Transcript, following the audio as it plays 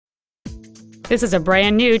This is a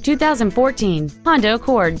brand new 2014 Honda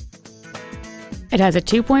Accord. It has a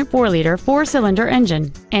 2.4-liter four-cylinder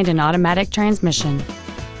engine and an automatic transmission.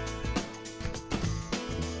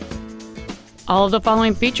 All of the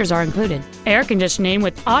following features are included: air conditioning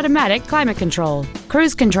with automatic climate control,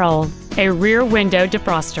 cruise control, a rear window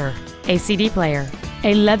defroster, a CD player,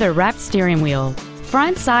 a leather-wrapped steering wheel,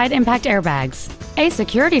 front side impact airbags, a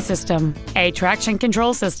security system, a traction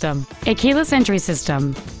control system, a keyless entry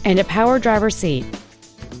system, and a power driver seat.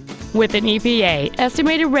 With an EPA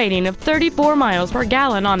estimated rating of 34 miles per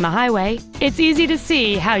gallon on the highway, it's easy to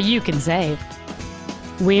see how you can save.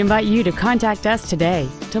 We invite you to contact us today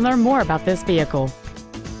to learn more about this vehicle.